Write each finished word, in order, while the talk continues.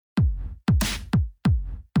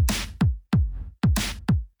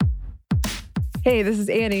Hey, this is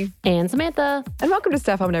Annie. And Samantha. And welcome to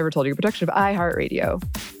Stuff I've Never Told You, a production of iHeartRadio.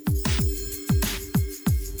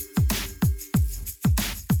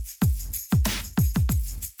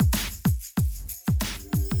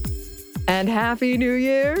 And Happy New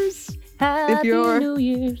Year's. Happy New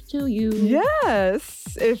Year's to you.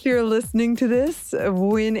 Yes. If you're listening to this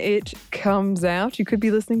when it comes out, you could be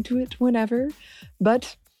listening to it whenever.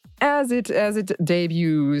 But as it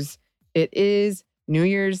debuts, it is New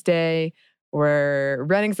Year's Day. We're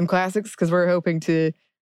running some classics because we're hoping to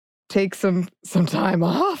take some time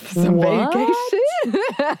off, some vacation.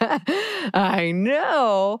 I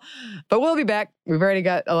know. But we'll be back. We've already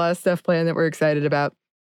got a lot of stuff planned that we're excited about.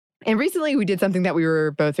 And recently we did something that we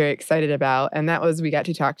were both very excited about, and that was we got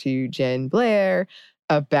to talk to Jen Blair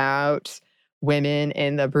about women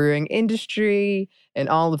in the brewing industry and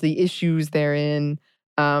all of the issues therein.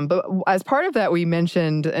 But as part of that, we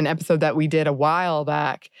mentioned an episode that we did a while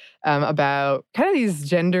back about kind of these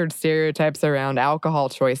gendered stereotypes around alcohol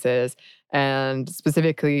choices, and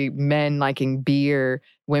specifically men liking beer,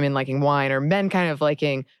 women liking wine, or men kind of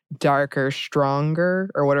liking darker,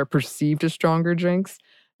 stronger, or what are perceived as stronger drinks,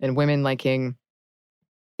 and women liking,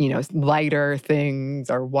 lighter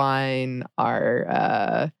things, or wine,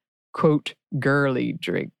 or, quote, girly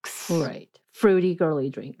drinks. Right. Fruity,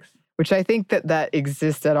 girly drinks. Which I think that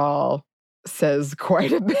exists at all says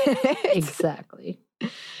quite a bit. Exactly.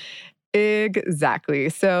 Exactly.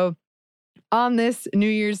 So on this New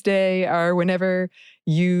Year's Day, or whenever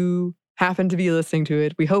you happen to be listening to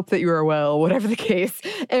it, we hope that you are well, whatever the case,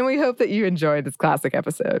 and we hope that you enjoyed this classic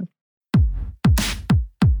episode.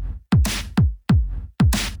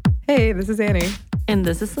 Hey, this is Annie. And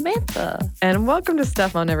this is Samantha. And welcome to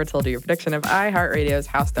Stuff I'll Never Told You, a production of iHeartRadio's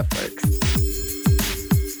How Stuff Works.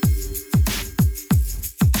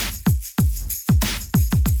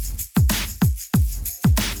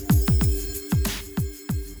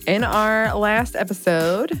 In our last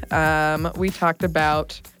episode, we talked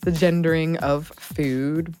about the gendering of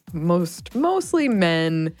food, mostly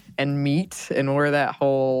men and meat, and where that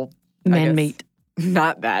whole meat.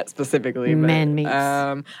 Not that specifically, but men meats.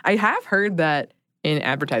 I have heard that in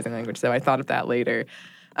advertising language, so I thought of that later.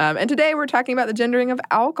 And today we're talking about the gendering of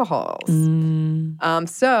alcohols.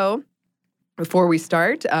 So before we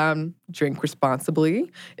start, drink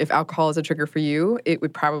responsibly. If alcohol is a trigger for you, it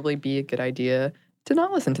would probably be a good idea to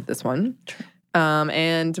not listen to this one.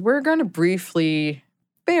 And we're going to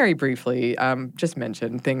very briefly, just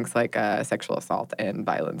mention things like sexual assault and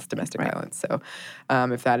violence, domestic violence. So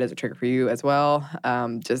if that is a trigger for you as well,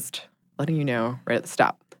 just letting you know right at the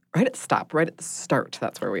start,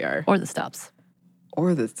 that's where we are. Or the stops.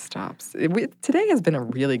 Today has been a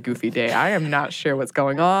really goofy day. I am not sure what's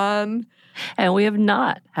going on. And we have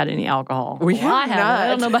not had any alcohol. I haven't. I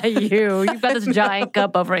don't know about you. You've got this giant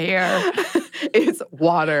cup over here. It's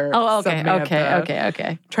water. Oh, okay, Samantha.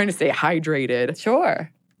 okay. Trying to stay hydrated. Sure.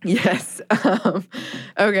 Yes.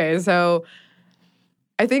 Okay, so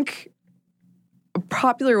I think a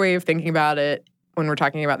popular way of thinking about it when we're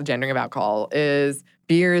talking about the gendering of alcohol is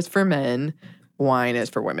beer is for men, wine is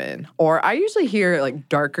for women. Or I usually hear like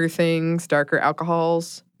darker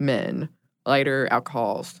alcohols, men, lighter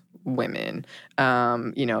alcohols, women.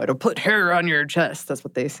 It'll put hair on your chest. That's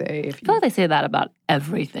what they say. I feel like they say that about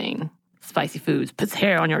everything. Spicy foods puts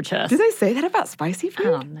hair on your chest. Do they say that about spicy food?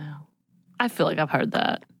 I don't know. I feel like I've heard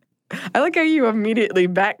that. I like how you immediately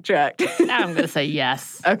backtracked. I'm going to say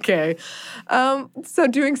yes. Okay. So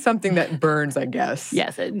doing something that burns, I guess.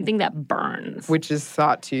 Yes, anything that burns. Which is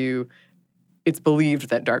it's believed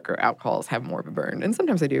that darker alcohols have more of a burn. And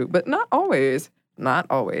sometimes they do, but not always. Not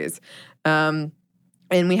always.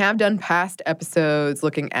 And we have done past episodes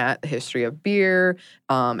looking at the history of beer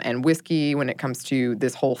and whiskey when it comes to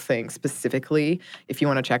this whole thing specifically, if you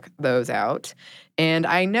want to check those out. And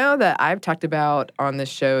I know that I've talked about on this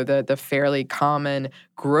show the fairly common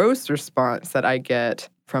gross response that I get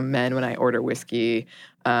from men when I order whiskey,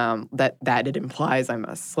 that it implies I'm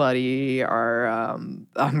a slutty or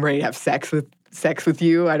I'm ready to have sex with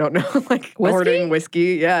you. I don't know, like whiskey? Ordering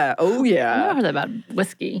whiskey. Yeah. Oh, yeah. I've never heard that about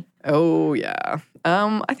whiskey. Oh, yeah.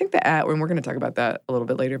 I think when we're going to talk about that a little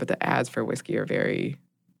bit later, but the ads for whiskey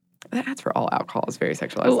the ads for all alcohol is very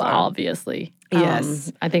sexualized. Oh, obviously.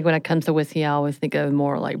 Yes. I think when it comes to whiskey, I always think of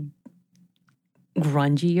more like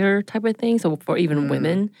grungier type of thing. So for even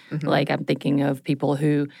women, like I'm thinking of people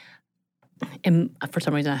who And for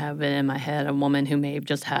some reason, I have it in my head a woman who may have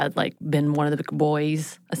just had like been one of the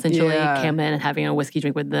boys, essentially, came in and having a whiskey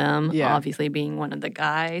drink with them, obviously being one of the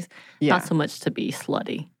guys. Not so much to be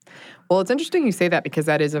slutty. Well, it's interesting you say that because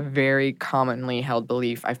that is a very commonly held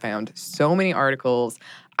belief. I found so many articles.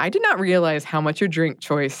 I did not realize how much your drink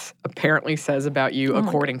choice apparently says about you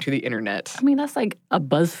according to the internet. I mean, that's like a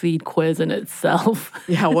BuzzFeed quiz in itself.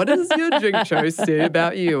 Yeah, what does your drink choice say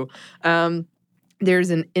about you? There's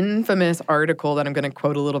an infamous article that I'm going to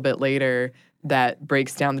quote a little bit later that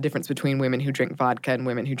breaks down the difference between women who drink vodka and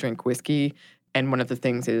women who drink whiskey. And one of the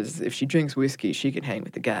things is if she drinks whiskey, she can hang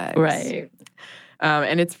with the guys. Right.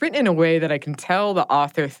 And it's written in a way that I can tell the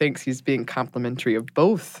author thinks he's being complimentary of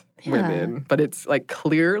both women, but it's like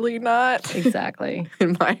clearly not. Exactly.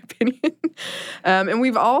 In my opinion. And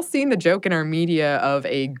we've all seen the joke in our media of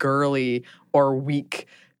a girly or weak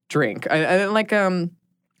drink. And like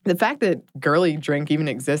the fact that girly drink even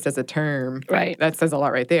exists as a term, that says a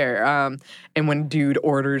lot right there. And when dude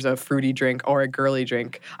orders a fruity drink or a girly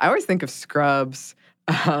drink, I always think of Scrubs.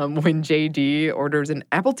 When JD orders an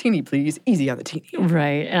apple teeny, please, easy on the teeny.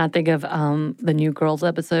 Right. And I think of the New Girls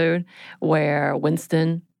episode where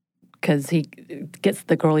Winston, because he gets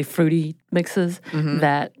the girly fruity mixes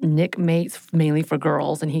that Nick makes mainly for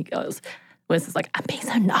girls. And he goes, Winston's like, I'm being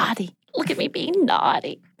so naughty. Look at me being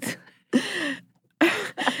naughty.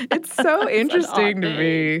 It's so interesting to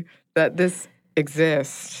me that this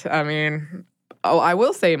exists. I mean, I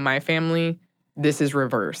will say in my family, this is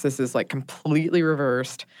reversed. This is like completely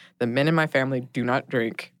reversed. The men in my family do not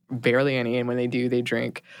drink, barely any. And when they do, they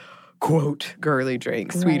drink, quote, girly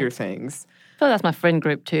drinks, sweeter things. So that's my friend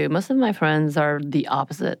group too. Most of my friends are the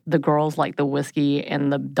opposite. The girls like the whiskey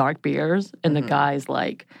and the dark beers, and the guys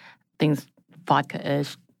like things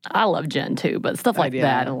vodka-ish. I love gin too, but stuff like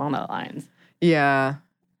that along those lines. Yeah.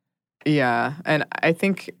 Yeah. And I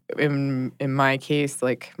think in my case,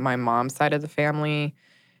 like my mom's side of the family,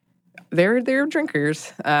 they're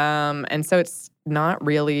drinkers. And so it's not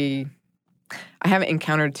really, I haven't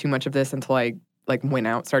encountered too much of this until I went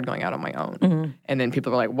out, started going out on my own. And then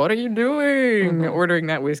people were like, what are you doing ordering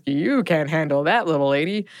that whiskey? You can't handle that, little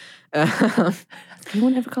lady.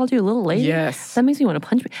 Anyone ever called you a little lady? Yes. That makes me want to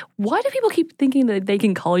punch me. Why do people keep thinking that they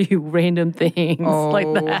can call you random things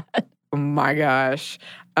like that? Oh my gosh.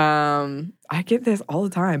 I get this all the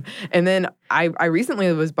time. And then I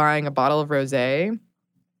recently was buying a bottle of rosé,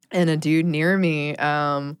 and a dude near me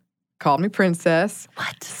called me princess.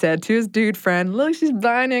 What? Said to his dude friend, look, she's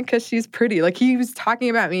buying it because she's pretty. Like, he was talking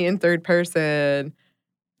about me in third person.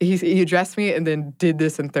 He addressed me and then did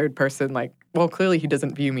this in third person. Like, well, clearly he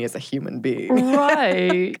doesn't view me as a human being.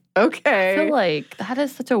 Right. Okay. I feel like that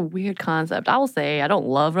is such a weird concept. I will say I don't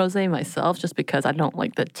love rosé myself just because I don't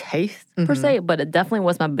like the taste per se, but it definitely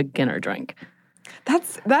was my beginner drink.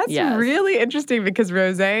 That's really interesting because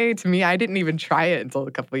rosé, to me, I didn't even try it until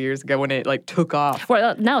a couple of years ago when it took off.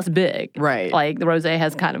 Well, now it's big. Right. Like the rosé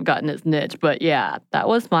has kind of gotten its niche, but yeah, that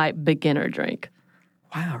was my beginner drink.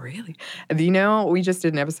 Wow, really? You know, we just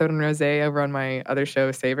did an episode on rosé over on my other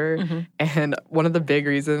show, Savor, and one of the big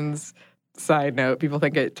reasons, side note, people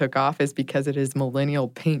think it took off is because it is millennial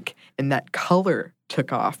pink, and that color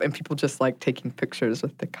took off, and people just like taking pictures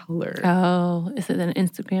with the color. Oh, is it an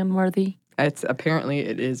Instagram worthy? Apparently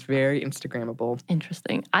it is very Instagrammable.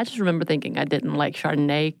 Interesting. I just remember thinking I didn't like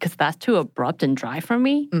Chardonnay because that's too abrupt and dry for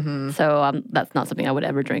me. So that's not something I would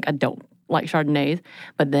ever drink. I don't like Chardonnays.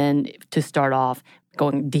 But then to start off,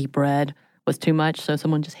 going deep red was too much. So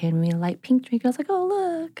someone just handed me a light pink drink. I was like, oh,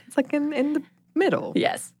 look. It's like in the middle.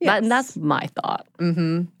 Yes. That's my thought.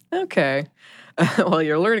 Okay. Well,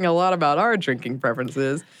 you're learning a lot about our drinking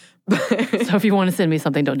preferences. So if you want to send me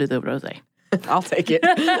something, don't do the rosé. I'll take it.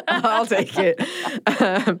 I'll take it.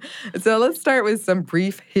 So let's start with some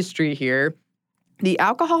brief history here. The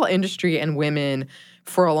alcohol industry and women,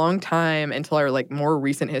 for a long time until our more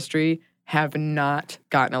recent history, have not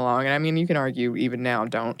gotten along. And I mean, you can argue even now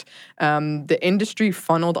don't. The industry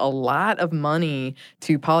funneled a lot of money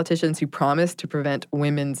to politicians who promised to prevent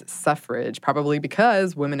women's suffrage, probably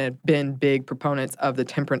because women had been big proponents of the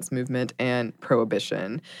temperance movement and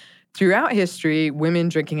prohibition. Throughout history, women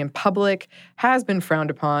drinking in public has been frowned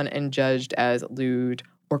upon and judged as lewd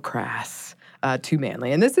or crass, too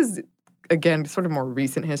manly. And this is, again, sort of more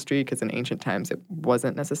recent history because in ancient times it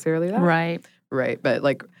wasn't necessarily that. Right. Right. But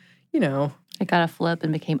it got a flip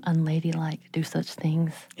and became unladylike to do such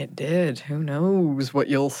things. It did. Who knows what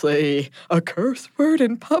you'll say? A curse word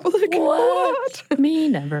in public? What? Me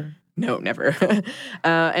never. No, never.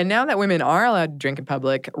 And now that women are allowed to drink in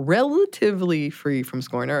public, relatively free from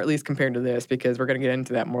scorn, or at least compared to this, because we're going to get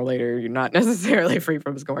into that more later, you're not necessarily free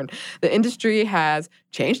from scorn. The industry has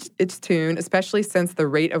changed its tune, especially since the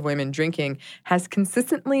rate of women drinking has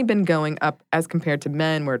consistently been going up as compared to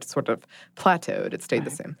men, where it's sort of plateaued. It stayed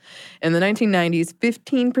the same. In the 1990s,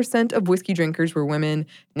 15% of whiskey drinkers were women.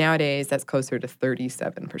 Nowadays, that's closer to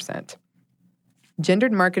 37%.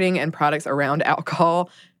 Gendered marketing and products around alcohol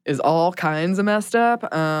is all kinds of messed up.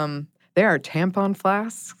 There are tampon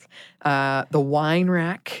flasks, the wine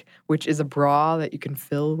rack, which is a bra that you can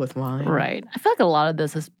fill with wine. Right. I feel like a lot of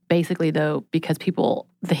this is basically, though, because people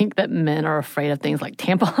think that men are afraid of things like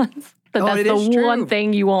tampons. That's the one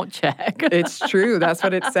thing you won't check. It's true. That's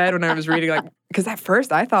what it said when I was reading. Like, because at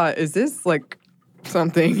first I thought, is this like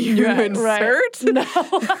something you insert? No.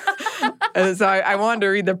 And so I wanted to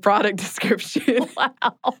read the product description.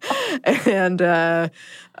 Wow. And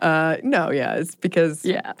it's because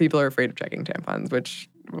people are afraid of checking tampons, which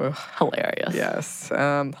hilarious. Yes,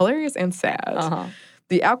 hilarious and sad. Uh-huh.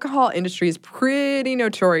 The alcohol industry is pretty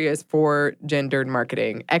notorious for gendered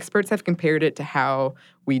marketing. Experts have compared it to how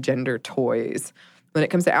we gender toys. When it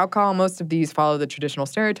comes to alcohol, most of these follow the traditional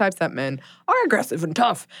stereotypes that men are aggressive and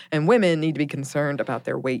tough, and women need to be concerned about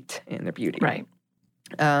their weight and their beauty. Right.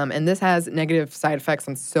 And this has negative side effects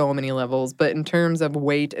on so many levels. But in terms of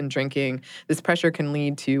weight and drinking, this pressure can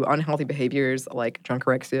lead to unhealthy behaviors like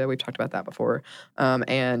drunkorexia. We've talked about that before.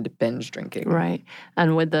 And binge drinking. Right.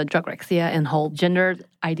 And with the drunkorexia and whole gender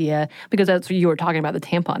idea, because that's what you were talking about, the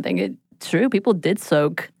tampon thing. It's true. People did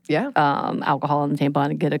soak alcohol in the tampon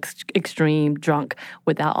and get extreme drunk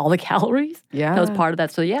without all the calories. Yeah. That was part of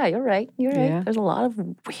that. So, yeah, you're right. You're right. Yeah. There's a lot of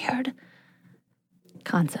weird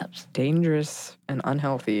concepts. Dangerous and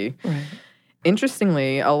unhealthy. Right.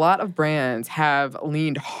 Interestingly, a lot of brands have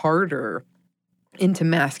leaned harder into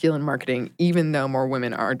masculine marketing, even though more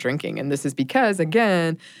women are drinking. And this is because,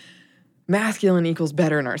 again, masculine equals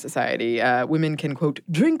better in our society. Women can, quote,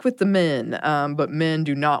 drink with the men, but men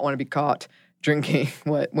do not want to be caught drinking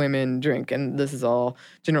what women drink. And this is all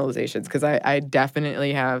generalizations, because I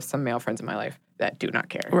definitely have some male friends in my life that do not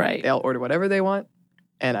care. Right. They'll order whatever they want,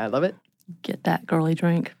 and I love it. Get that girly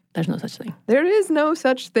drink. There's no such thing. There is no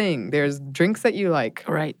such thing. There's drinks that you like.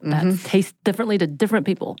 Right. That tastes differently to different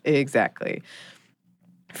people. Exactly.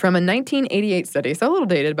 From a 1988 study, so a little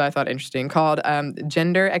dated, but I thought interesting, called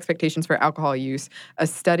Gender Expectations for Alcohol Use, a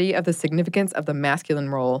study of the significance of the masculine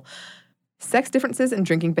role. Sex differences in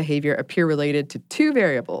drinking behavior appear related to two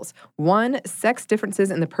variables. One, sex differences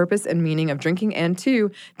in the purpose and meaning of drinking, and two,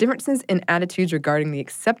 differences in attitudes regarding the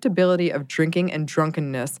acceptability of drinking and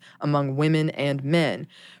drunkenness among women and men.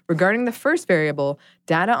 Regarding the first variable,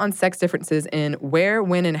 data on sex differences in where,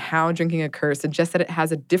 when, and how drinking occurs suggests that it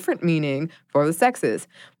has a different meaning for the sexes.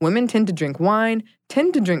 Women tend to drink wine,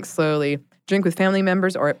 tend to drink slowly, drink with family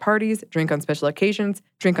members or at parties, drink on special occasions,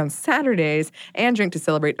 drink on Saturdays, and drink to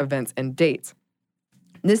celebrate events and dates.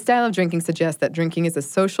 This style of drinking suggests that drinking is a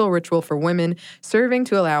social ritual for women, serving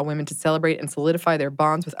to allow women to celebrate and solidify their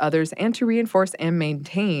bonds with others and to reinforce and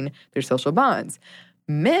maintain their social bonds.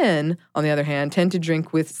 Men, on the other hand, tend to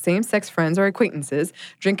drink with same-sex friends or acquaintances,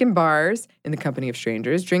 drink in bars in the company of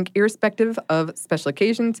strangers, drink irrespective of special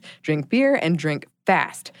occasions, drink beer, and drink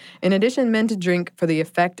fast. In addition, men to drink for the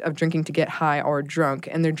effect of drinking to get high or drunk,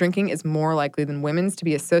 and their drinking is more likely than women's to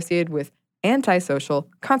be associated with antisocial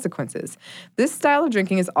consequences. This style of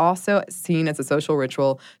drinking is also seen as a social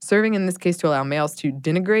ritual, serving in this case to allow males to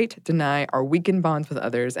denigrate, deny, or weaken bonds with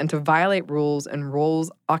others, and to violate rules and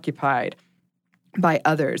roles occupied by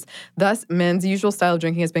others. Thus, men's usual style of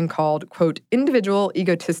drinking has been called, quote, individual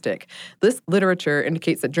egotistic. This literature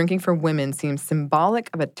indicates that drinking for women seems symbolic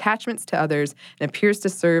of attachments to others and appears to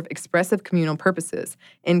serve expressive communal purposes.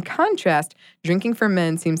 In contrast, drinking for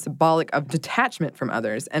men seems symbolic of detachment from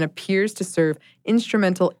others and appears to serve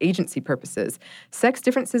instrumental agency purposes. Sex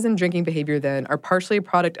differences in drinking behavior, then, are partially a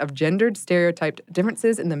product of gendered stereotyped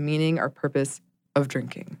differences in the meaning or purpose of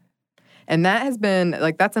drinking. And that has been,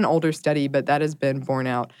 that's an older study, but that has been borne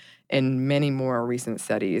out in many more recent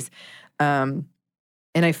studies. And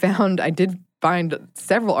I did find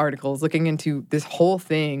several articles looking into this whole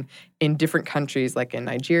thing in different countries, like in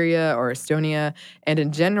Nigeria or Estonia. And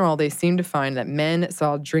in general, they seem to find that men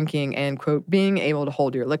saw drinking and, quote, being able to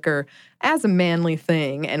hold your liquor as a manly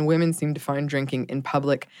thing, and women seem to find drinking in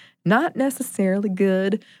public not necessarily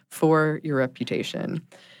good for your reputation.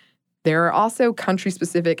 There are also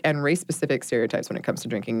country-specific and race-specific stereotypes when it comes to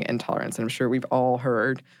drinking intolerance, and I'm sure we've all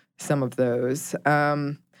heard some of those.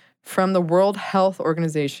 From the World Health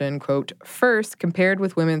Organization, quote, first, compared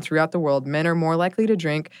with women throughout the world, men are more likely to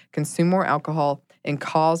drink, consume more alcohol, and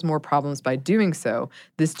cause more problems by doing so.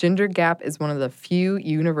 This gender gap is one of the few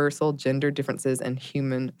universal gender differences in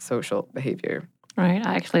human social behavior. Right.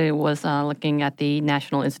 I actually was looking at the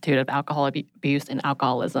National Institute of Alcohol Abuse and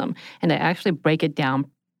Alcoholism, and they actually break it down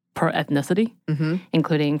per ethnicity,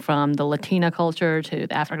 including from the Latina culture to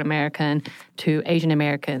the African American to Asian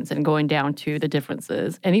Americans, and going down to the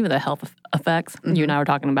differences and even the health effects. You and I were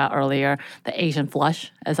talking about earlier, the Asian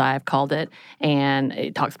flush, as I've called it, and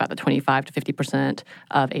it talks about the 25 to 50%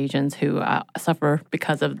 of Asians who suffer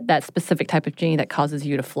because of that specific type of gene that causes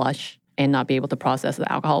you to flush and not be able to process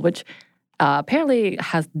the alcohol, which apparently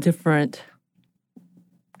has different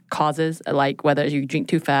causes, like whether you drink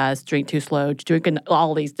too fast, drink too slow, drinking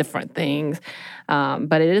all these different things.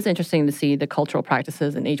 But it is interesting to see the cultural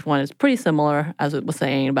practices, and each one is pretty similar, as it was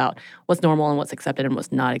saying, about what's normal and what's accepted and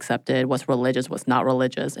what's not accepted, what's religious, what's not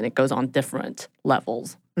religious, and it goes on different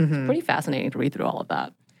levels. It's pretty fascinating to read through all of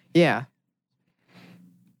that. Yeah.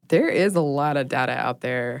 There is a lot of data out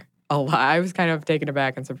there. A lot. I was kind of taken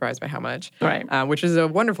aback and surprised by how much. Right. Which is a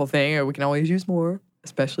wonderful thing. We can always use more.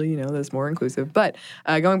 Especially, that's more inclusive. But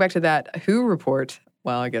going back to that WHO report,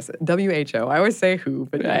 well, I guess WHO. I always say WHO,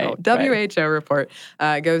 but WHO report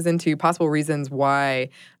goes into possible reasons why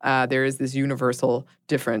there is this universal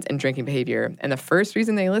difference in drinking behavior. And the first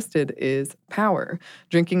reason they listed is power.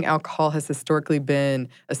 Drinking alcohol has historically been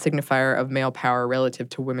a signifier of male power relative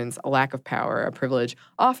to women's lack of power, a privilege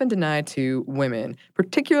often denied to women,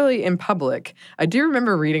 particularly in public. I do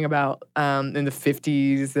remember reading about in the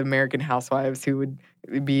 50s, American housewives who would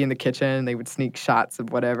be in the kitchen. They would sneak shots of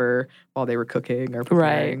whatever while they were cooking or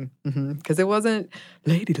preparing. Because it wasn't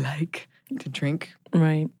ladylike to drink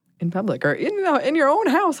in public or in your own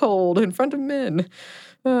household in front of men.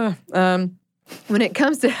 When it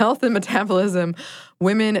comes to health and metabolism,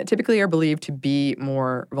 women typically are believed to be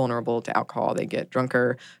more vulnerable to alcohol. They get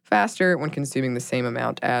drunker faster when consuming the same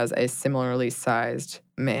amount as a similarly sized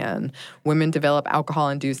man. Women develop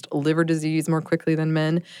alcohol-induced liver disease more quickly than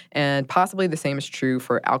men, and possibly the same is true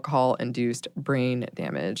for alcohol-induced brain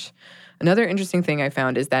damage. Another interesting thing I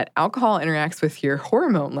found is that alcohol interacts with your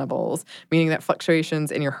hormone levels, meaning that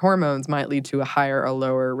fluctuations in your hormones might lead to a higher or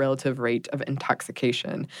lower relative rate of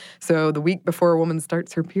intoxication. So the week before a woman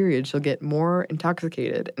starts her period, she'll get more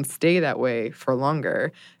intoxicated and stay that way for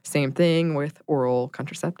longer. Same thing with oral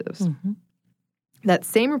contraceptives. That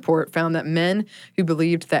same report found that men who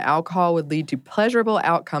believed that alcohol would lead to pleasurable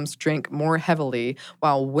outcomes drank more heavily,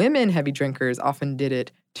 while women heavy drinkers often did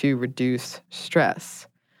it to reduce stress.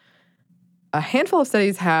 A handful of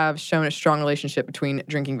studies have shown a strong relationship between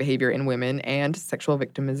drinking behavior in women and sexual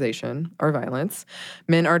victimization or violence.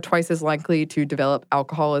 Men are twice as likely to develop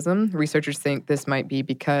alcoholism. Researchers think this might be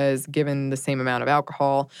because, given the same amount of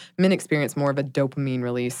alcohol, men experience more of a dopamine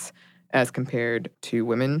release as compared to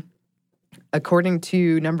women. According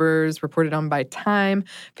to numbers reported on by Time,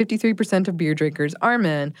 53% of beer drinkers are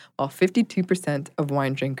men, while 52% of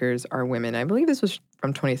wine drinkers are women. I believe this was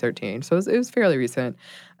from 2013, so it was fairly recent.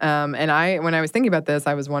 And when I was thinking about this,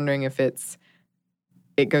 I was wondering if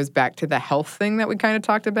it goes back to the health thing that we kind of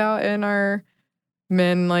talked about in our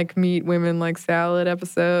men like meat, women like salad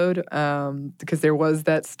episode, because there was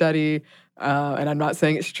that study. And I'm not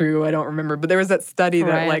saying it's true. I don't remember. But there was that study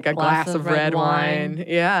that like a glass of red wine.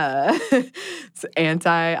 Yeah. It's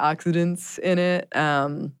antioxidants in it.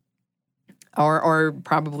 Or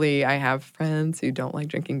probably I have friends who don't like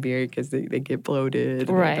drinking beer because they get bloated.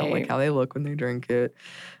 And they don't like how they look when they drink it.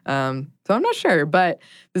 So I'm not sure. But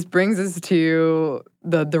this brings us to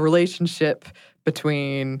the relationship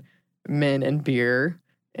between men and beer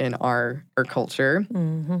in our culture.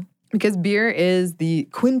 Because beer is the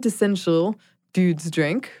quintessential dude's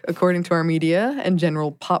drink, according to our media and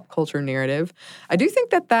general pop culture narrative. I do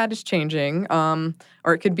think that is changing,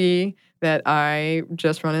 or it could be that I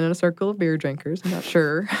just run in a circle of beer drinkers. I'm not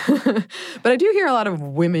sure. But I do hear a lot of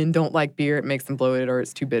women don't like beer. It makes them bloated, or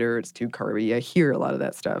it's too bitter, it's too carby. I hear a lot of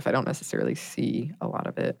that stuff. I don't necessarily see a lot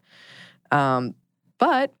of it.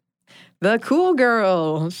 But the cool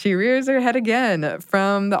girl, she rears her head again.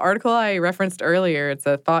 From the article I referenced earlier, it's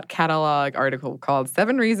a thought catalog article called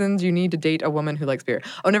 7 Reasons You Need to Date a Woman Who Likes Beer.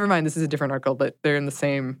 Oh, never mind. This is a different article, but they're in the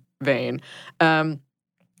same vein.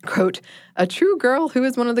 Quote, a true girl who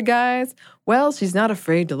is one of the guys? Well, she's not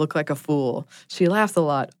afraid to look like a fool. She laughs a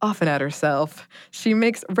lot, often at herself. She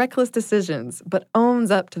makes reckless decisions, but owns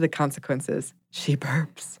up to the consequences. She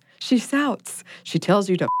burps. She shouts. She tells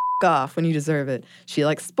you to off when you deserve it. She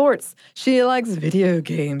likes sports. She likes video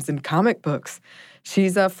games and comic books.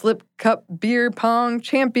 She's a flip cup beer pong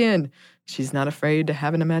champion. She's not afraid to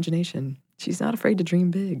have an imagination. She's not afraid to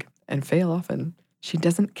dream big and fail often. She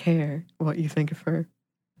doesn't care what you think of her.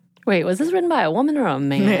 Wait, was this written by a woman or a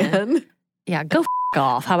man? Man. Yeah, go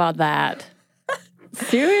off. How about that?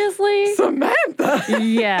 Seriously? Samantha!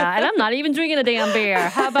 Yeah, and I'm not even drinking a damn beer.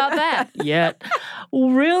 How about that? Yet.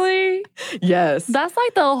 Really? Yes. That's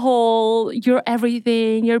like the whole, you're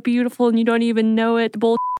everything, you're beautiful, and you don't even know it.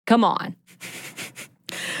 Bull. Come on.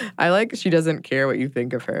 I like she doesn't care what you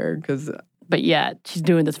think of her because... But yet, she's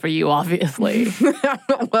doing this for you, obviously.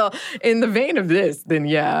 Well, in the vein of this, then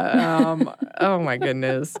yeah. Oh my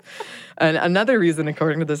goodness. And another reason,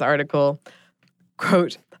 according to this article,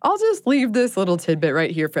 quote, I'll just leave this little tidbit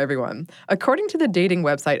right here for everyone. According to the dating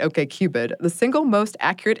website OkCupid, the single most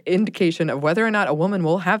accurate indication of whether or not a woman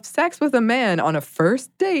will have sex with a man on a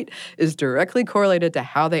first date is directly correlated to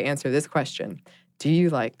how they answer this question. Do you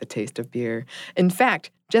like the taste of beer? In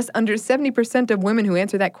fact, just under 70% of women who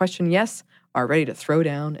answer that question yes are ready to throw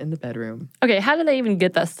down in the bedroom. Okay, how did they even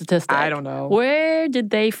get that statistic? I don't know. Where did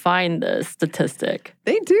they find this statistic?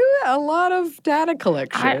 They do a lot of data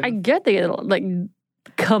collection. I get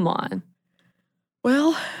come on.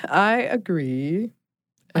 Well, I agree.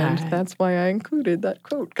 And that's why I included that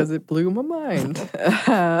quote, because it blew my mind.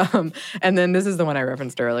 And then this is the one I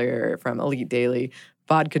referenced earlier from Elite Daily.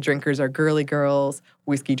 Vodka drinkers are girly girls.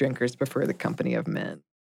 Whiskey drinkers prefer the company of men.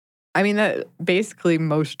 I mean, that basically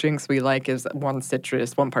most drinks we like is one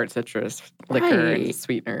part citrus, liquor, and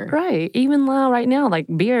sweetener. Right. Even right now, like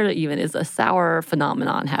beer even is a sour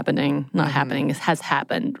phenomenon happening. Not happening. It has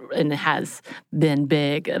happened and it has been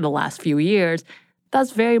big in the last few years.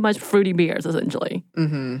 That's very much fruity beers, essentially.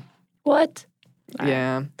 Mm-hmm. What?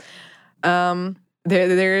 Yeah.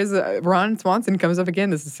 There is Ron Swanson comes up again.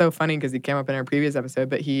 This is so funny because he came up in our previous episode,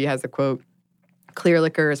 but he has a quote, clear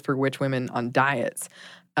liquor is for rich women on diets.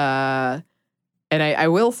 And I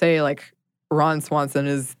will say, like, Ron Swanson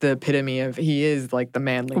is the epitome of, he is like the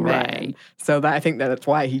manly man. Right. So I think that's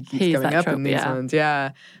why he keeps coming up in these ones.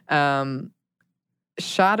 Yeah.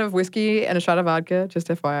 Shot of whiskey and a shot of vodka, just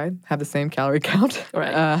FYI, have the same calorie count.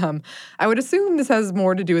 Right. I would assume this has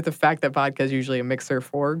more to do with the fact that vodka is usually a mixer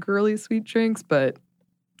for girly sweet drinks, but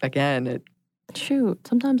again, Shoot,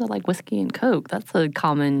 sometimes I like whiskey and Coke. That's a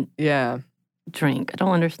common drink. I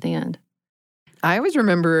don't understand. I always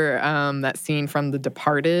remember that scene from The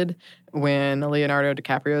Departed when Leonardo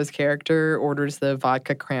DiCaprio's character orders the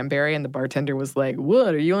vodka cranberry and the bartender was like,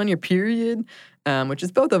 what, are you on your period? Which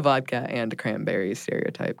is both a vodka and a cranberry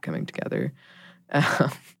stereotype coming together.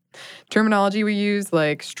 Terminology we use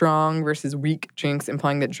like strong versus weak drinks,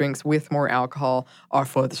 implying that drinks with more alcohol are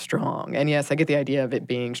for the strong. And yes, I get the idea of it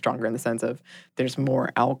being stronger in the sense of there's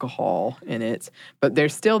more alcohol in it. But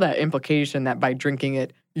there's still that implication that by drinking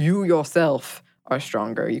it, you yourself are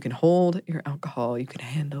stronger. You can hold your alcohol. You can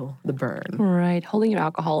handle the burn. Right. Holding your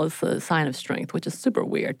alcohol is a sign of strength, which is super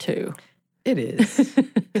weird, too. It is.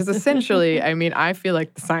 Because essentially, I mean, I feel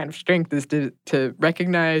like the sign of strength is to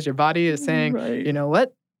recognize your body is saying, you know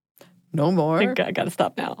what? No more. I got to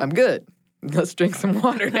stop now. I'm good. Let's drink some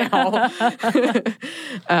water now.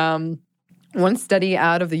 One study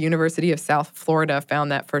out of the University of South Florida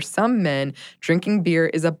found that for some men, drinking beer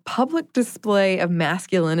is a public display of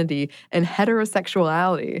masculinity and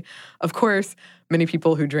heterosexuality. Of course, many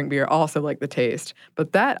people who drink beer also like the taste, but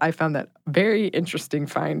I found that very interesting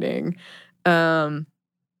finding.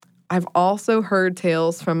 I've also heard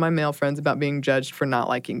tales from my male friends about being judged for not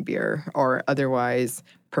liking beer or otherwise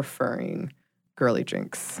preferring girly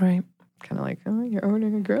drinks. Right. Kind of like, oh, you're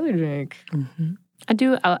ordering a girly drink. Mm-hmm.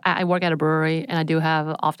 I work at a brewery, and I do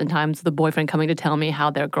have oftentimes the boyfriend coming to tell me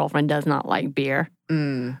how their girlfriend does not like beer.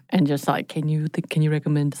 And just like, can you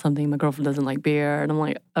recommend something? My girlfriend doesn't like beer. And I'm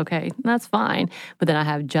like, okay, that's fine. But then I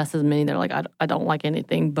have just as many that are like, I don't like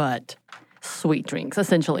anything but sweet drinks,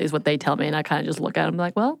 essentially, is what they tell me. And I kind of just look at them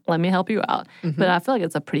like, well, let me help you out. Mm-hmm. But I feel like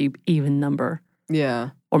it's a pretty even number.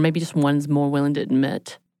 Yeah. Or maybe just one's more willing to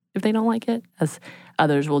admit if they don't like it, as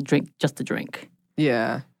others will drink just to drink.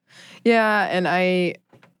 Yeah. Yeah, and I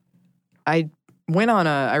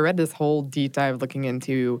read this whole deep dive looking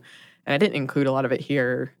into, and I didn't include a lot of it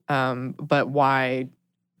here, but why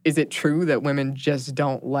is it true that women just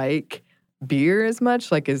don't like beer as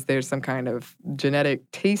much? Like, is there some kind of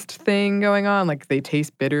genetic taste thing going on? Like, they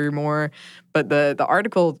taste bitter more? But the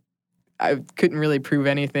article, I couldn't really prove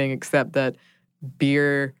anything except that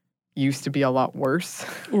beer used to be a lot worse.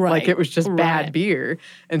 Right. Like, it was just bad beer.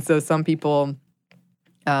 And so some people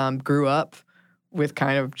grew up with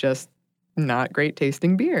kind of just not great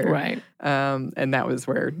tasting beer. Right. And that was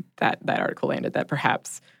where that article landed, that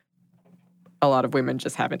perhaps a lot of women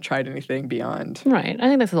just haven't tried anything beyond. Right. I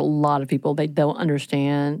think that's a lot of people. They don't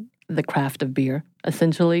understand the craft of beer,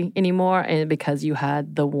 essentially, anymore. And because you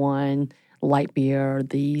had the one light beer, or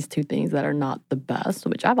these two things that are not the best,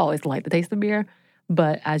 which I've always liked the taste of beer.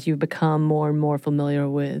 But as you become more and more familiar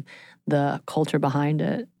with the culture behind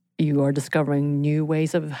it, you are discovering new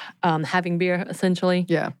ways of having beer, essentially.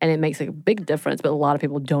 Yeah. And it makes a big difference, but a lot of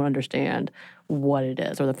people don't understand what it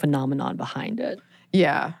is or the phenomenon behind it.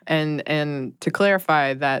 Yeah. And to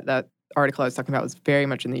clarify, that article I was talking about was very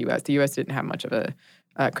much in the U.S. The U.S. didn't have much of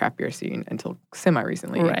a craft beer scene until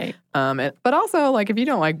semi-recently. Right. But also, like, if you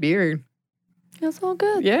don't like beer... It's all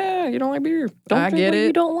good. Yeah, you don't like beer. Don't I drink get what it.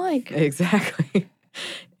 you don't like. Exactly.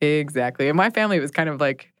 Exactly. In my family, it was kind of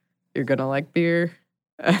like, you're going to like beer.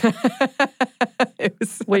 It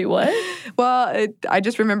was, Wait, what? Well, I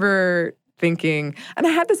just remember thinking, and I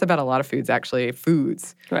had this about a lot of foods, actually,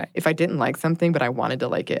 foods. Right. If I didn't like something, but I wanted to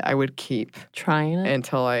like it, I would keep trying it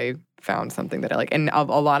until I found something that I like. And a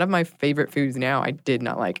lot of my favorite foods now, I did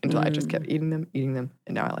not like until I just kept eating them,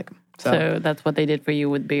 and now I like them. So that's what they did for you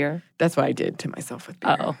with beer? That's what I did to myself with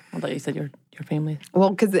beer. Oh, I thought you said your family. Well,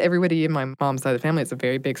 because everybody in my mom's side of the family, it's a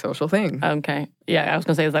very big social thing. Okay. Yeah, I was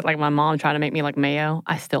going to say, it's like my mom trying to make me like mayo.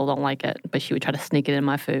 I still don't like it, but she would try to sneak it in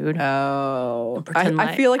my food. Oh. Pretend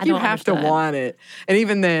I feel like I you don't have to understand. want it. And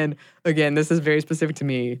even then, again, this is very specific to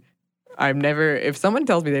me. I'm never, if someone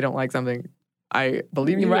tells me they don't like something, I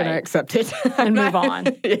believe you and I Right. accept it. And move on.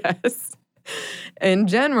 Yes. In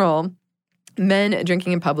general, men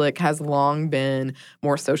drinking in public has long been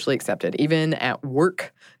more socially accepted, even at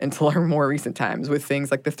work until our more recent times with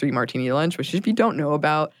things like the 3 martini lunch, which if you don't know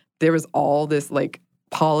about, there was all this like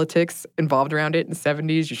politics involved around it in the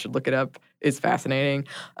 70s. You should look it up. It's fascinating.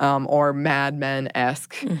 Or Mad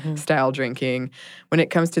Men-esque style drinking. When it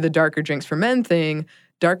comes to the darker drinks for men thing,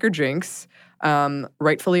 darker drinks,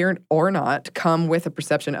 rightfully or not, come with a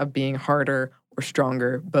perception of being harder or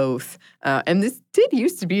stronger, both. And this did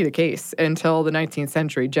used to be the case until the 19th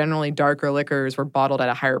century. Generally, darker liquors were bottled at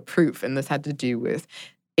a higher proof, and this had to do with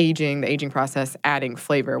the aging process adding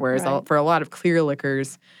flavor, whereas Right. for a lot of clear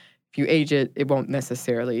liquors, if you age it, it won't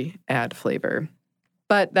necessarily add flavor.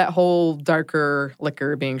 But that whole darker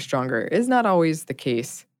liquor being stronger is not always the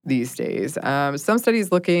case these days. Some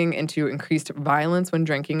studies looking into increased violence when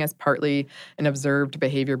drinking as partly an observed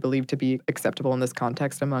behavior believed to be acceptable in this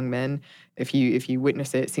context among men. If you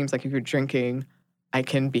witness it, it seems like if you're drinking, I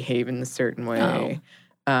can behave in a certain way,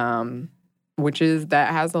 that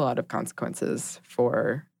has a lot of consequences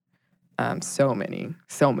for so many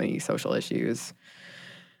social issues.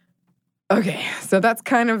 Okay, so that's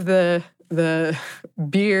kind of the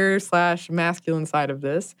beer/masculine side of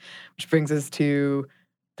this, which brings us to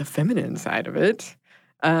the feminine side of it.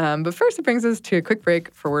 But first, it brings us to a quick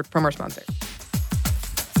break for word from our sponsor.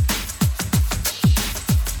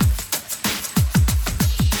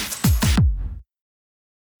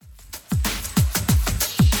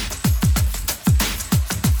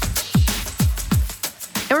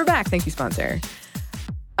 And we're back. Thank you, sponsor.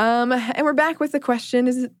 And we're back with the question,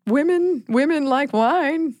 is it women like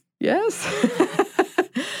wine? Yes.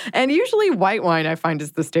 And usually white wine, I find,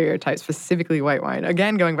 is the stereotype, specifically white wine.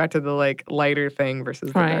 Again, going back to the like lighter thing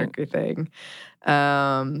versus the darker thing.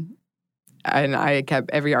 And I kept,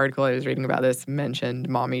 every article I was reading about this mentioned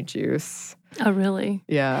mommy juice. Oh, really?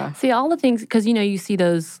 Yeah. See, all the things, because, you see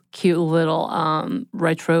those cute little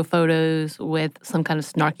retro photos with some kind of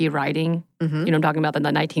snarky writing. Mm-hmm. I'm talking about the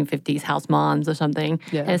 1950s house moms or something.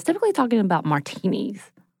 Yeah. And it's typically talking about martinis.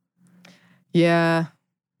 Yeah.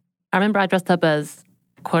 I remember I dressed up as,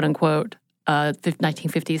 quote unquote,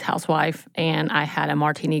 1950s housewife, and I had a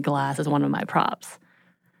martini glass as one of my props.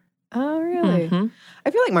 Oh, really? Mm-hmm.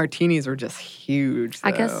 I feel like martinis were just huge, though.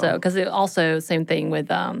 I guess so, because it also, same thing with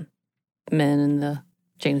men in the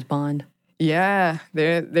James Bond. Yeah,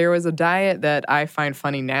 there was a diet that I find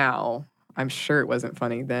funny now. I'm sure it wasn't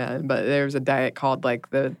funny then, but there was a diet called like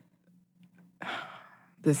the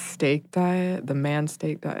steak diet, the man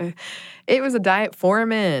steak diet. It was a diet for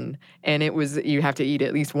men, and it was you have to eat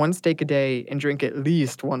at least 1 steak a day and drink at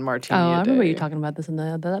least 1 martini a day. Oh, I remember you talking about this in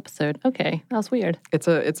the episode. Okay, that was weird. It's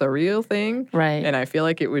a real thing, right? And I feel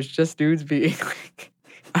like it was just dudes being like,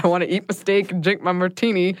 I want to eat my steak and drink my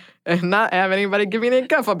martini and not have anybody give me any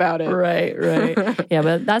guff about it. Right. Yeah,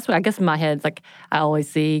 but that's what I guess in my head, it's like I always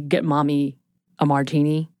see get mommy a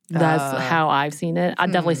martini. That's how I've seen it. I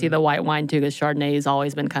definitely see the white wine too, because Chardonnay has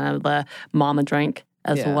always been kind of the mama drink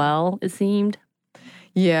as well, it seemed.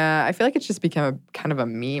 Yeah, I feel like it's just become kind of a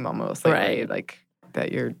meme almost. Like, right. Like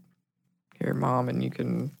that you're mom and you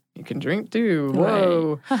can drink too.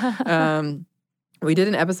 Whoa. Right. We did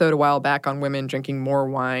an episode a while back on women drinking more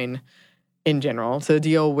wine in general to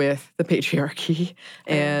deal with the patriarchy,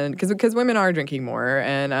 and because women are drinking more,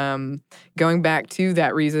 and going back to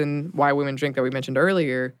that reason why women drink that we mentioned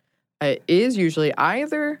earlier, it is usually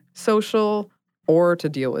either social or to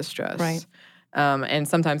deal with stress. Right. And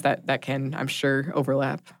sometimes that can, I'm sure,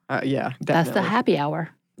 overlap. Yeah, definitely. That's the happy hour.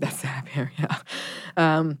 That's the happy hour,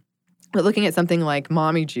 yeah. But looking at something like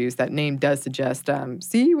mommy juice, that name does suggest,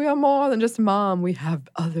 see, we are more than just a mom. We have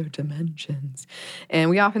other dimensions. And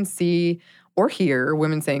we often see or hear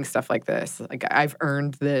women saying stuff like this, like, I've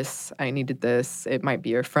earned this, I needed this. It might be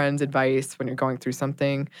your friend's advice when you're going through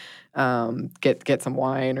something. Get some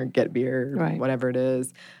wine or get beer, Right. whatever it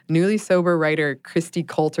is. Newly sober writer Christy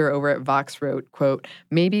Coulter over at Vox wrote, quote,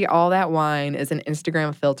 maybe all that wine is an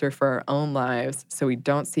Instagram filter for our own lives, so we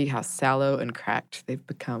don't see how sallow and cracked they've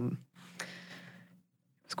become.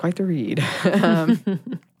 It's quite the read.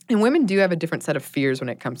 And women do have a different set of fears when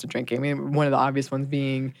it comes to drinking. I mean, one of the obvious ones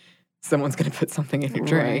being someone's going to put something in your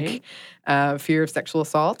drink. Right. Fear of sexual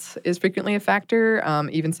assault is frequently a factor,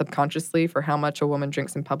 even subconsciously, for how much a woman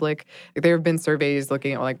drinks in public. Like, there have been surveys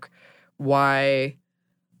looking at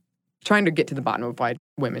trying to get to the bottom of why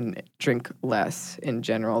women drink less in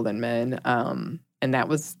general than men, and that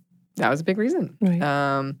was a big reason.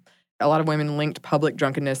 Right. A lot of women linked public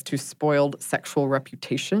drunkenness to spoiled sexual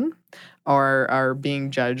reputation, or are being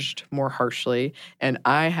judged more harshly. And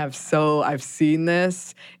I've seen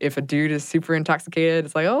this. If a dude is super intoxicated,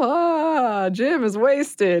 it's like, Jim is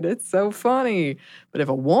wasted. It's so funny. But if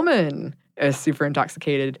a woman is super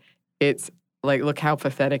intoxicated, it's like, look how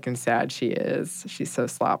pathetic and sad she is. She's so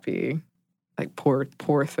sloppy. Like, poor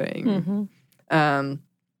thing. Mm-hmm. And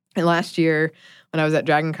last year, when I was at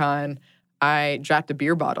Dragon Con, I dropped a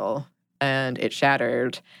beer bottle and it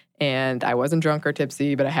shattered. And I wasn't drunk or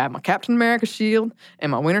tipsy, but I had my Captain America shield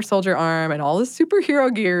and my Winter Soldier arm and all the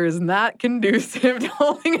superhero gear is not conducive to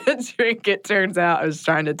holding a drink, it turns out. I was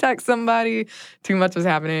trying to text somebody. Too much was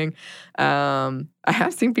happening. I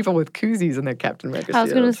have seen people with koozies in their Captain America shield. I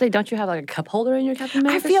was going to say, don't you have like a cup holder in your Captain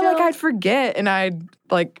America I feel shield? like I'd forget and I'd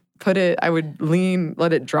like I would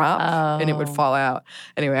let it drop and it would fall out.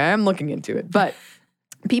 Anyway, I am looking into it. But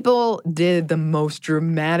people did the most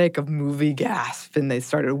dramatic of movie gasps, and they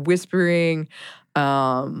started whispering.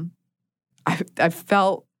 I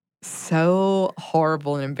felt so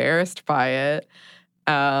horrible and embarrassed by it.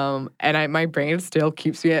 And my brain still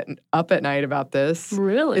keeps me up at night about this.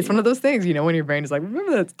 Really? It's one of those things, when your brain is like,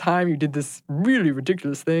 remember that time you did this really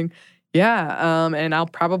ridiculous thing? Yeah. And I'll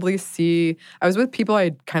probably I was with people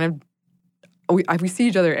I kind of, we see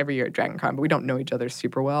each other every year at Dragon Con, but we don't know each other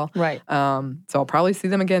super well. Right. So I'll probably see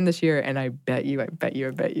them again this year, and I bet you they're going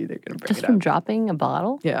to bring it up. Just from dropping a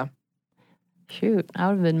bottle? Yeah. Shoot, I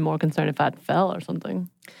would have been more concerned if I'd fell or something.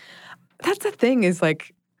 That's the thing is,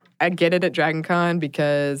 like, I get it at Dragon Con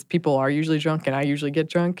because people are usually drunk, and I usually get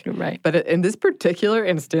drunk. Right. But in this particular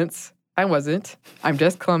instance, I wasn't. I'm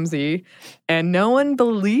just clumsy, and no one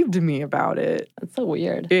believed me about it. That's so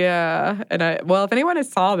weird. Yeah, and if anyone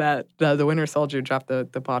saw that, the Winter Soldier dropped the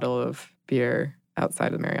bottle of beer outside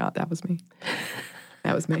of the Marriott, that was me.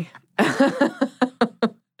 That was me.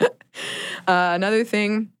 Another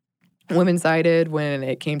thing women cited when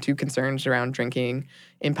it came to concerns around drinking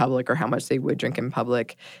in public or how much they would drink in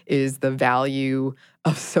public is the value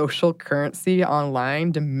of social currency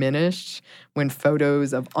online diminished when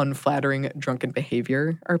photos of unflattering drunken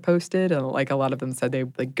behavior are posted. And like a lot of them said they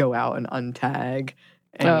like go out and untag.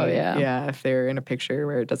 Yeah, if they're in a picture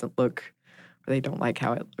where it doesn't look, or they don't like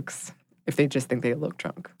how it looks. If they just think they look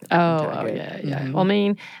drunk. Yeah. Mm-hmm. Well, I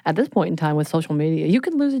mean, at this point in time with social media, you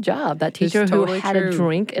could lose a job. That teacher who had a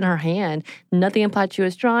drink in her hand, nothing implied she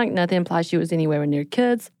was drunk, nothing implied she was anywhere near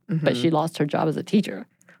kids, but she lost her job as a teacher.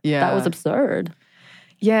 Yeah. That was absurd.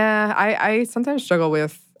 Yeah, I sometimes struggle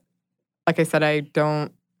with, like I said,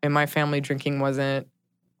 in my family, drinking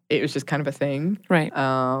it was just kind of a thing. Right.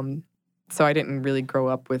 So I didn't really grow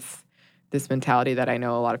up with this mentality that I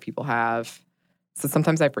know a lot of people have. So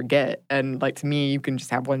sometimes I forget. And like to me, you can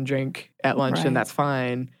just have one drink at lunch and that's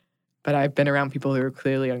fine. But I've been around people who are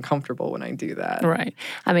clearly uncomfortable when I do that. Right.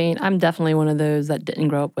 I mean, I'm definitely one of those that didn't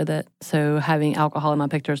grow up with it. So having alcohol in my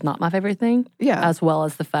picture is not my favorite thing. Yeah. As well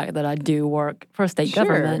as the fact that I do work for a state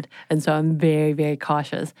government. And so I'm very, very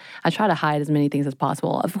cautious. I try to hide as many things as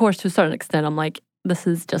possible. Of course, to a certain extent, I'm like, this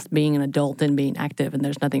is just being an adult and being active, and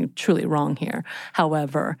there's nothing truly wrong here.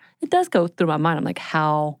 However, it does go through my mind. I'm like,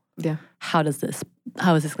 how is this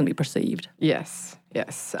going to be perceived? Yes.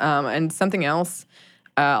 And something else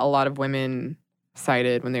a lot of women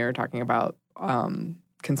cited when they were talking about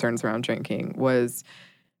concerns around drinking was,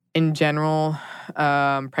 in general,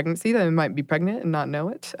 pregnancy, that they might be pregnant and not know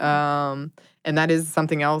it. And that is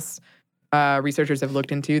something else researchers have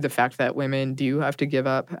looked into the fact that women do have to give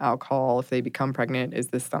up alcohol if they become pregnant. Is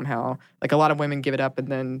this somehow, like a lot of women give it up and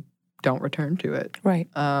then don't return to it. Right.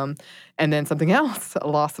 And then something else, a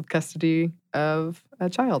loss of custody of a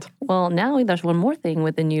child. Well, now there's one more thing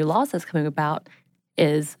with the new laws that's coming about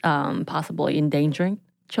is possibly endangering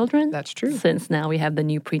children. That's true. Since now we have the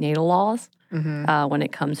new prenatal laws when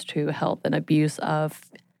it comes to health and abuse of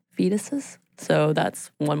fetuses. So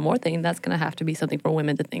that's one more thing that's going to have to be something for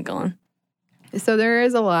women to think on. So there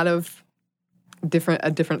is a lot of a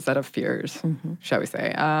different set of fears, shall we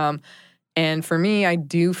say. And for me, I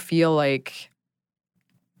do feel like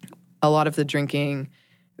a lot of the drinking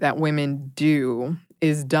that women do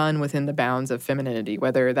is done within the bounds of femininity,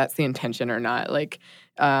 whether that's the intention or not. Like,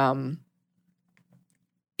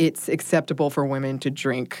 it's acceptable for women to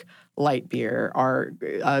drink light beer or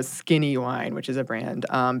skinny wine, which is a brand,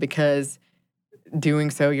 because doing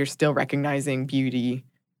so, you're still recognizing beauty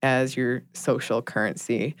as your social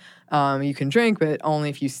currency. You can drink, but only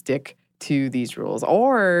if you stick to these rules,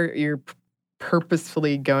 or you're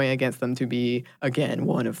purposefully going against them to be, again,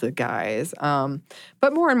 one of the guys.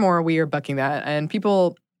 But more and more, we are bucking that, and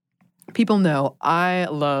people know I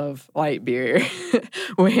love light beer.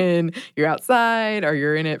 When you're outside or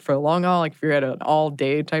you're in it for a long haul, like if you're at an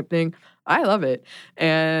all-day type thing, I love it.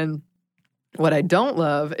 And what I don't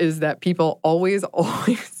love is that people always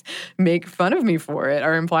make fun of me for it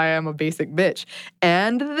or imply I'm a basic bitch.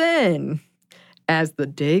 And then, as the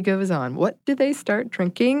day goes on, what do they start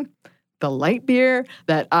drinking? The light beer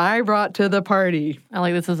that I brought to the party. I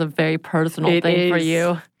like this is a very personal thing for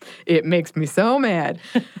you. It makes me so mad.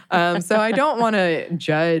 So I don't want to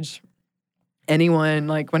judge anyone.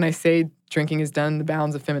 Like when I say drinking is done in the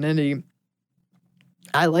bounds of femininity,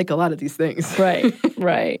 I like a lot of these things. Right.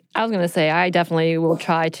 I was going to say, I definitely will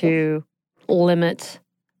try to limit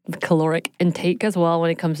the caloric intake as well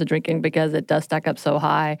when it comes to drinking because it does stack up so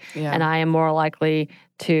high. Yeah. And I am more likely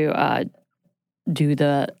to do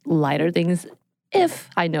the lighter things if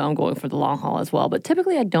I know I'm going for the long haul as well. But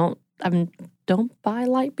typically I don't buy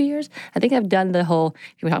light beers. I think I've done the whole,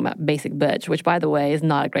 you were talking about basic bitch, which by the way is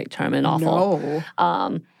not a great term and awful.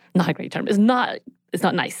 No. Not a great term. It's not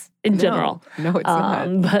nice in general. No, it's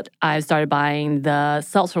not. But I started buying the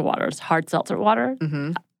seltzer waters, hard seltzer water,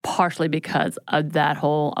 partially because of that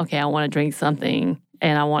whole, okay, I want to drink something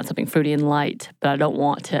and I want something fruity and light, but I don't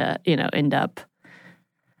want to, end up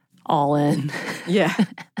all in. Yeah.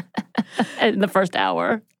 In the first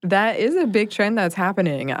hour. That is a big trend that's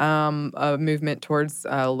happening, a movement towards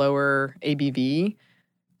lower ABV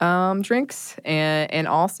drinks, and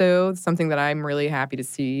also something that I'm really happy to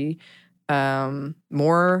see,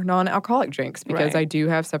 more non-alcoholic drinks, because I do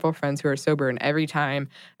have several friends who are sober, and every time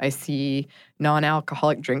I see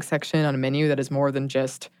non-alcoholic drink section on a menu that is more than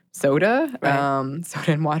just soda,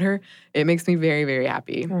 soda and water, it makes me very, very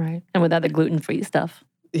happy. Right. And without the gluten-free stuff.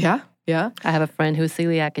 Yeah. I have a friend who's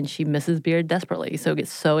celiac, and she misses beer desperately, so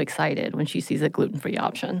gets so excited when she sees a gluten-free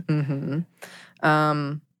option.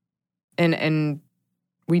 And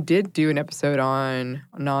we did do an episode on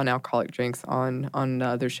non-alcoholic drinks on the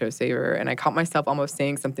other show, Savor, and I caught myself almost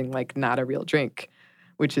saying something like "not a real drink,"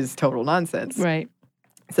 which is total nonsense. Right.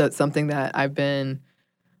 So it's something that I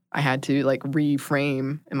had to like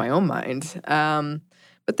reframe in my own mind.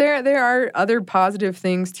 But there are other positive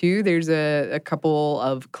things too. There's a couple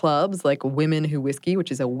of clubs like Women Who Whiskey, which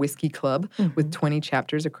is a whiskey club with 20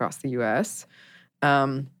 chapters across the U.S.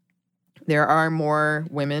 There are more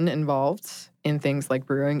women involved in things like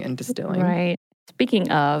brewing and distilling. Right.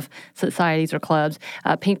 Speaking of societies or clubs,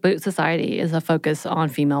 Pink Boot Society is a focus on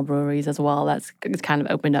female breweries as well. It's kind of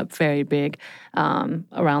opened up very big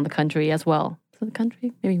around the country as well. So the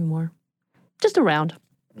country, maybe more. Just around.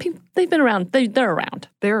 They've been around. They're around.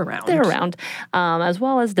 They're around. They're around. As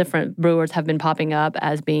well as different brewers have been popping up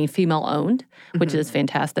as being female-owned, which is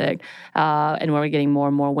fantastic. And where we're getting more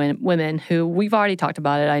and more women who, we've already talked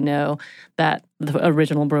about it. I know that the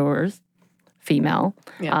original brewers, female,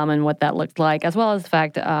 and what that looked like, as well as the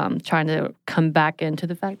fact trying to come back into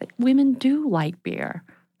the fact that women do like beer.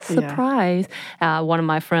 Surprise. One of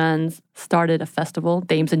my friends started a festival,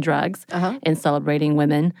 Dames and Drugs, in celebrating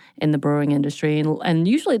women in the brewing industry. And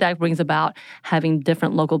usually that brings about having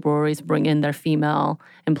different local breweries bring in their female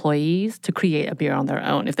employees to create a beer on their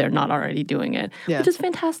own if they're not already doing it, which is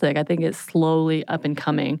fantastic. I think it's slowly up and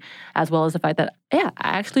coming, as well as the fact that, I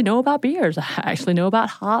actually know about beers. I actually know about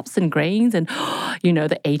hops and grains and,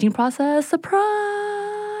 the aging process.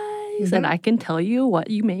 Surprise! And I can tell you what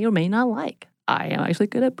you may or may not like. I am actually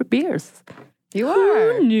good at beers. You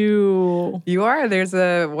are. Who knew? You are. There's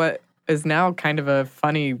what is now kind of a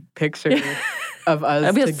funny picture of us We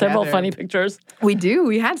have together. several funny pictures. We do.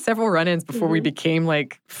 We had several run-ins before we became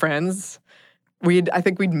like friends. I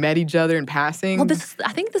think we'd met each other in passing. Well,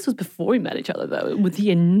 I think this was before we met each other, though, with the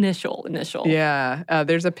initial. Yeah.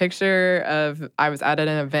 There's a picture of, I was at an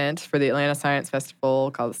event for the Atlanta Science Festival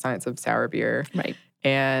called the Science of Sour Beer. Right.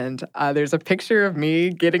 And there's a picture of me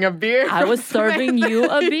getting a beer. I was serving you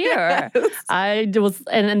a beer. Yes. I was,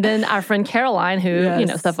 and then our friend Caroline, who,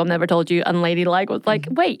 stuff I've never told you, unladylike, was like,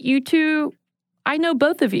 wait, you two, I know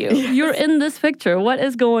both of you. Yes. You're in this picture. What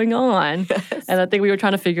is going on? Yes. And I think we were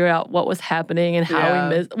trying to figure out what was happening and how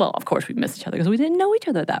we missed. Well, of course we missed each other because we didn't know each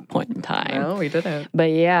other at that point in time. No, we didn't. But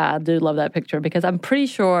yeah, I do love that picture because I'm pretty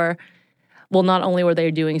sure, well, not only were they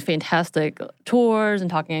doing fantastic tours and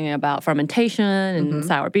talking about fermentation and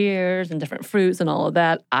sour beers and different fruits and all of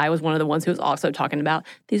that, I was one of the ones who was also talking about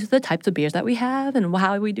these are the types of beers that we have and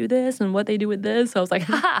how we do this and what they do with this. So I was like,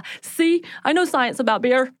 ha, see, I know science about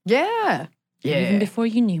beer. Yeah. Yeah. Even before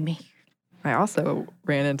you knew me. I also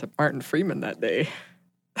ran into Martin Freeman that day.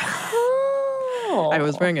 Oh. I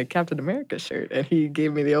was wearing a Captain America shirt, and he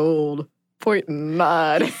gave me the old point and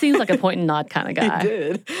nod. He seems like a point and nod kind of guy. He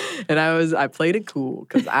did. And I played it cool,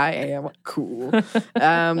 because I am cool.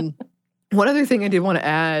 One other thing I did want to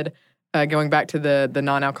add, going back to the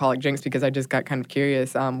non-alcoholic drinks, because I just got kind of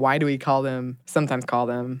curious, why do we sometimes call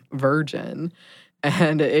them virgin?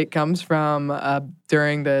 And it comes from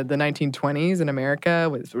during the 1920s in America,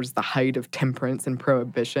 which was the height of temperance and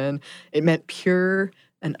prohibition. It meant pure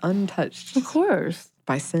and untouched. Of course.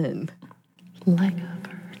 By sin. Like a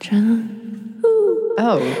virgin. Ooh.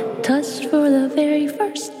 Oh. Touched for the very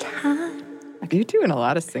first time. You're doing a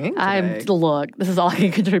lot of singing today. Look, this is all I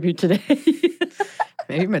can contribute today.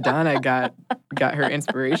 Maybe Madonna got her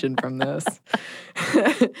inspiration from this.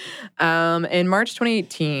 In March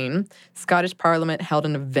 2018, Scottish Parliament held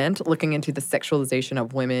an event looking into the sexualization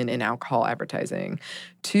of women in alcohol advertising.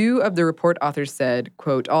 Two of the report authors said,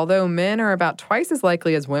 quote, although men are about twice as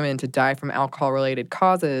likely as women to die from alcohol-related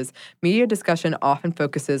causes, media discussion often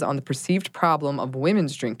focuses on the perceived problem of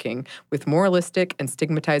women's drinking, with moralistic and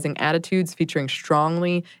stigmatizing attitudes featuring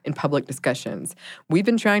strongly in public discussions. We've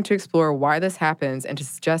been trying to explore why this happens and to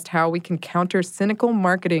suggest how we can counter cynical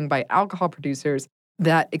marketing by alcohol producers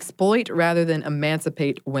that exploit rather than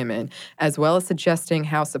emancipate women, as well as suggesting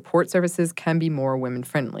how support services can be more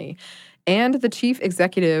women-friendly. And the chief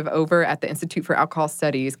executive over at the Institute for Alcohol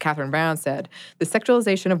Studies, Catherine Brown, said, the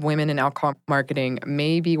sexualization of women in alcohol marketing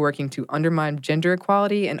may be working to undermine gender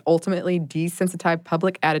equality and ultimately desensitize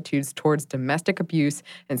public attitudes towards domestic abuse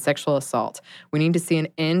and sexual assault. We need to see an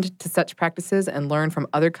end to such practices and learn from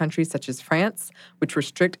other countries such as France, which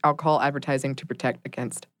restrict alcohol advertising to protect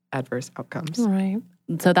against adverse outcomes. Right.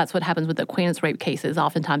 So that's what happens with the Queen's rape cases.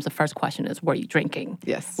 Oftentimes the first question is, were you drinking?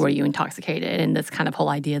 Yes. Were you intoxicated? And this kind of whole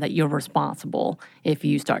idea that you're responsible if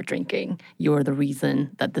you start drinking. You're the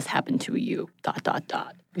reason that this happened to you, ...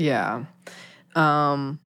 Yeah.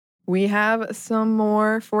 We have some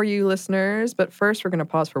more for you listeners, but first we're going to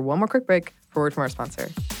pause for one more quick break for a word from our sponsor.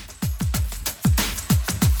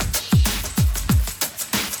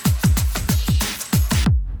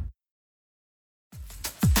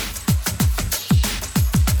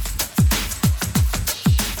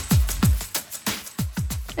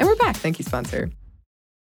 And we're back. Thank you, sponsor.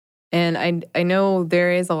 And I know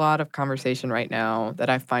there is a lot of conversation right now that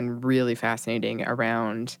I find really fascinating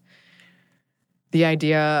around the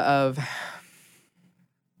idea of,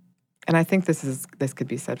 and I think this could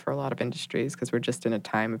be said for a lot of industries because we're just in a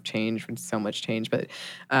time of change, with so much change, but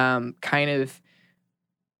kind of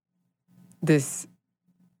this,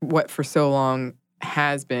 what for so long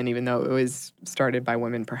has been, even though it was started by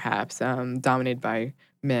women perhaps, dominated by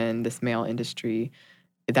men, this male industry,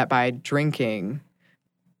 that by drinking,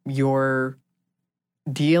 you're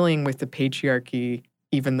dealing with the patriarchy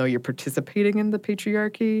even though you're participating in the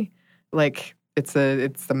patriarchy. Like, it's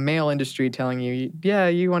the male industry telling you, yeah,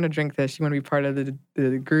 you want to drink this, you want to be part of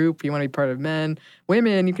the group, you want to be part of men.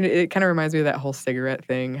 Women, it kind of reminds me of that whole cigarette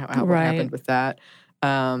thing, how what happened with that.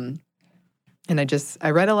 And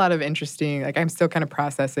I read a lot of interesting, like I'm still kind of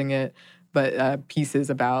processing it, but pieces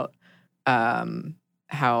about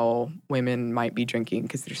how women might be drinking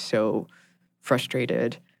because they're so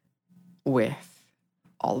frustrated with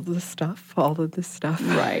all of this stuff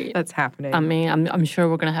right. that's happening. I mean, I'm sure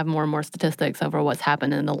we're going to have more and more statistics over what's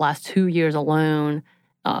happened in the last 2 years alone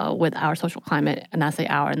with our social climate, and I say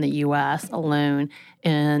our in the U.S. alone,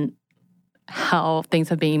 and how things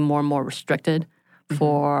have been more and more restricted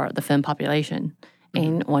for the femme population.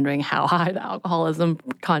 And wondering how high the alcoholism,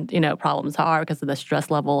 problems are because of the stress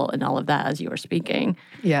level and all of that as you were speaking.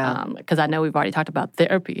 Yeah. Because I know we've already talked about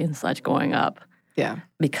therapy and such going up. Yeah.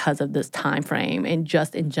 because of this time frame, and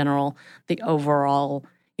just in general, the overall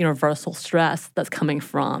universal stress that's coming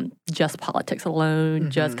from just politics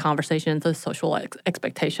alone, just conversations of social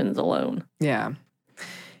expectations alone. Yeah.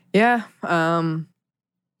 Yeah.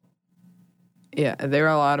 Yeah. There's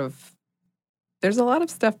a lot of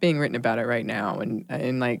stuff being written about it right now,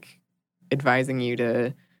 and like advising you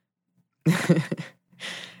to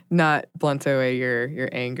not blunt away your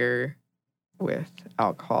anger with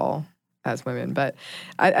alcohol as women. But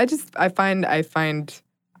I'm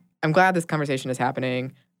glad this conversation is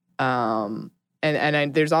happening.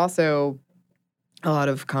 There's also a lot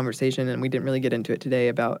of conversation, and we didn't really get into it today,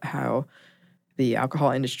 about how the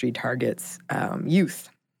alcohol industry targets youth.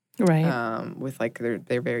 Right. With like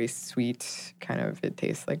their very sweet kind of, it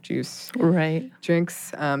tastes like juice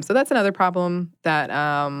drinks. So that's another problem that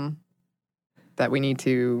that we need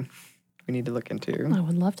to look into. I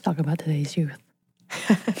would love to talk about today's youth.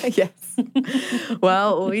 Yes.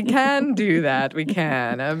 Well, we can do that. We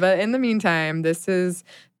can. But in the meantime, this is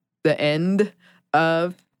the end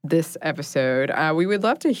of this episode. We would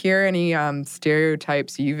love to hear any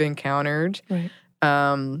stereotypes you've encountered. Right.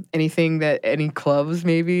 Any clubs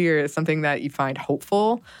maybe, or something that you find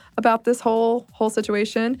hopeful about this whole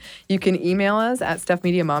situation. You can email us at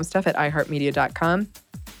stuffmediamomstuff@iheartmedia.com.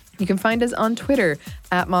 You can find us on Twitter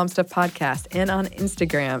at momstuffpodcast and on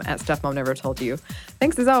Instagram at stuffmomnevertoldyou.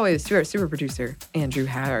 Thanks as always to our super producer, Andrew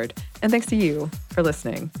Howard. And thanks to you for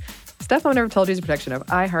listening. Stuff Mom Never Told You is a production of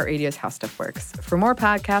iHeartRadio's How Stuff Works. For more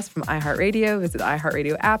podcasts from iHeartRadio, visit the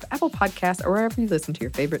iHeartRadio app, Apple Podcasts, or wherever you listen to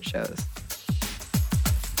your favorite shows.